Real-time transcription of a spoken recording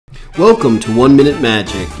Welcome to 1 Minute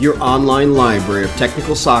Magic, your online library of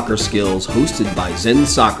technical soccer skills hosted by Zen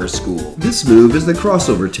Soccer School. This move is the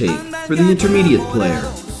crossover take for the intermediate player.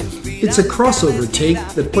 It's a crossover take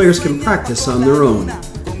that players can practice on their own.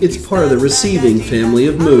 It's part of the receiving family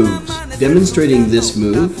of moves. Demonstrating this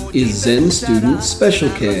move is Zen student Special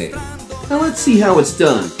K. Now let's see how it's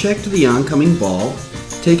done. Check to the oncoming ball,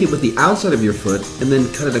 take it with the outside of your foot, and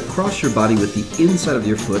then cut it across your body with the inside of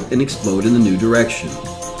your foot and explode in the new direction.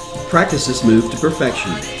 Practice this move to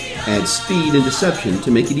perfection. Add speed and deception to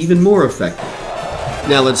make it even more effective.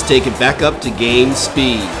 Now let's take it back up to gain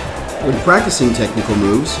speed. When practicing technical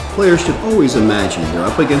moves, players should always imagine they're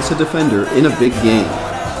up against a defender in a big game.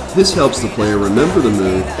 This helps the player remember the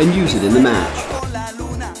move and use it in the match.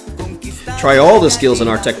 Try all the skills in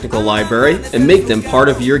our technical library and make them part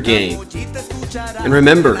of your game. And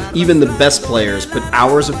remember, even the best players put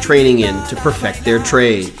hours of training in to perfect their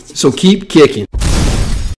trade. So keep kicking.